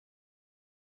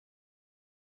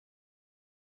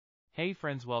Hey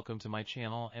friends, welcome to my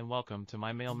channel and welcome to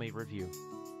my MailMate review.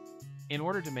 In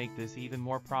order to make this even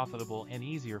more profitable and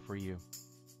easier for you,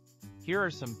 here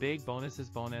are some big bonuses.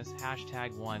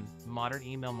 #1 Modern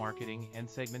email marketing and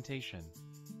segmentation.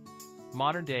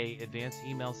 Modern day advanced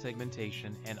email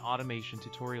segmentation and automation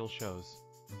tutorial shows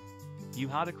you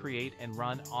how to create and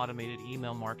run automated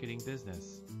email marketing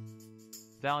business.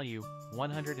 Value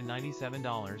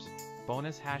 $197.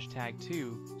 Bonus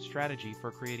 #2 Strategy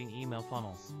for creating email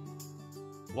funnels.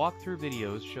 Walkthrough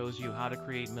videos shows you how to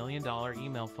create $1 million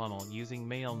email funnel using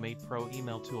MailMate Pro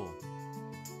email tool.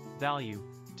 Value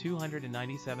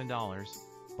 $297.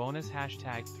 Bonus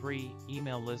 #3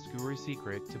 Email List Guru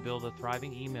Secret to build a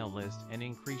thriving email list and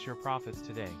increase your profits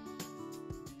today.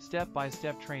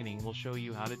 Step-by-step training will show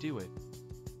you how to do it.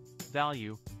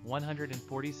 Value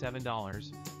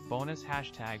 $147. Bonus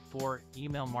 #4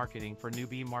 Email Marketing for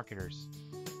Newbie Marketers.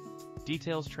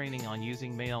 Details training on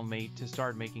using MailMate to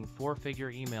start making 4-figure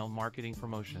email marketing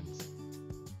promotions.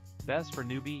 Best for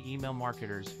newbie email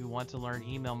marketers who want to learn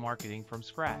email marketing from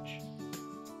scratch.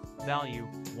 Value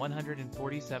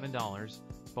 $147.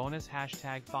 Bonus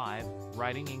 #5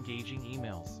 Writing Engaging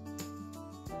Emails.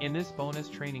 In this bonus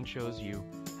training shows you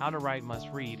how to write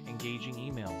must-read engaging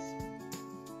emails.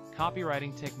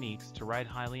 Copywriting techniques to write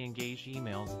highly engaged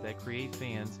emails that create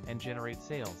fans and generate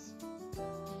sales.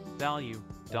 Value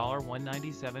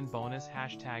 $197. Bonus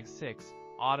 #6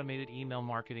 Automated Email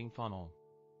Marketing Funnel.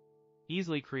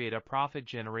 Easily create a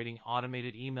profit-generating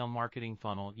automated email marketing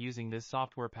funnel using this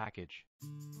software package.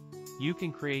 You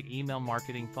can create email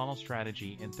marketing funnel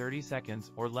strategy in 30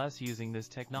 seconds or less using this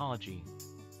technology.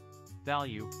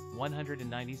 Value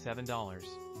 $197.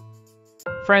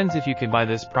 Friends, if you can buy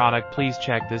this product, please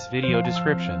check this video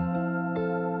description.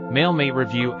 MailMate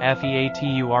review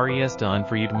FEATURES done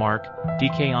for you to mark,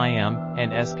 DKIM,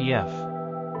 and SPF.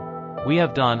 We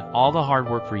have done all the hard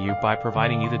work for you by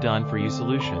providing you the done-for-you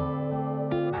solution.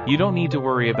 You don't need to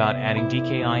worry about adding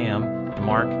DKIM,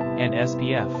 mark, and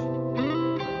SPF.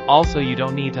 Also, you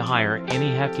don't need to hire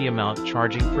any hefty amount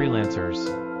charging freelancers.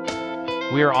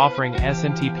 We are offering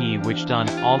SMTP, which done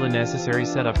all the necessary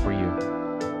setup for you.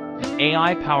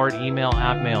 AI-powered email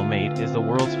app. MailMate is the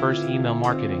world's first email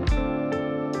marketing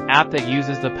app that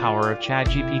uses the power of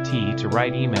ChatGPT to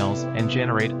write emails and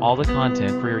generate all the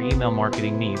content for your email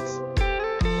marketing needs.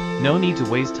 No need to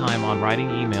waste time on writing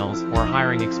emails or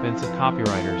hiring expensive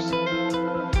copywriters.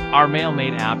 Our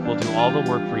MailMate app will do all the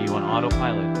work for you on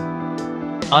autopilot.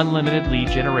 Unlimited lead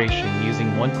generation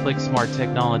using one-click smart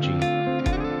technology.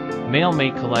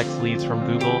 MailMate collects leads from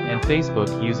Google and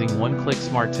Facebook using one-click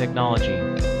smart technology.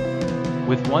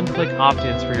 With one-click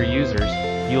opt-ins for your users,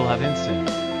 you'll have instant,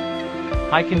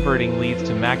 high-converting leads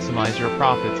to maximize your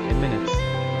profits in minutes.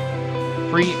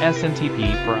 Free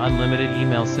SMTP for unlimited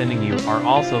email sending. You are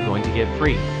also going to get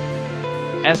free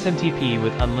SMTP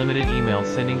with unlimited email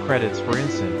sending credits for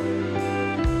instant.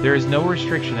 There is no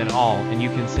restriction at all, and you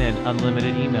can send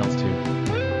unlimited emails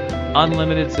to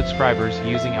unlimited subscribers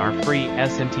using our free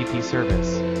SMTP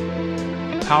service.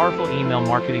 Powerful email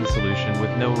marketing solution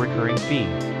with no recurring fee.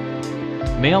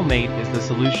 MailMate is the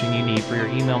solution you need for your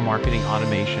email marketing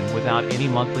automation without any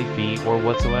monthly fee or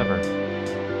whatsoever.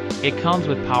 It comes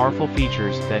with powerful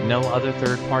features that no other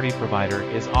third-party provider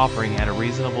is offering at a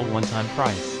reasonable one-time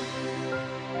price.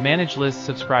 Manage list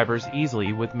subscribers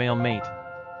easily with MailMate.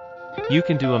 You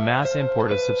can do a mass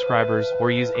import of subscribers or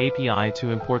use API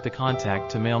to import the contact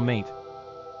to MailMate.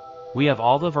 We have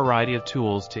all the variety of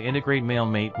tools to integrate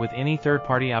MailMate with any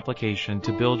third-party application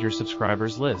to build your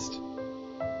subscribers list.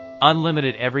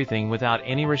 Unlimited everything without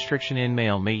any restriction. In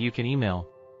MailMate you can email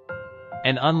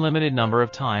an unlimited number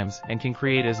of times and can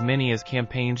create as many as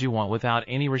campaigns you want without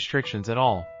any restrictions at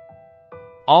all.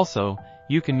 Also,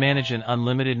 you can manage an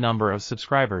unlimited number of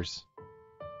subscribers.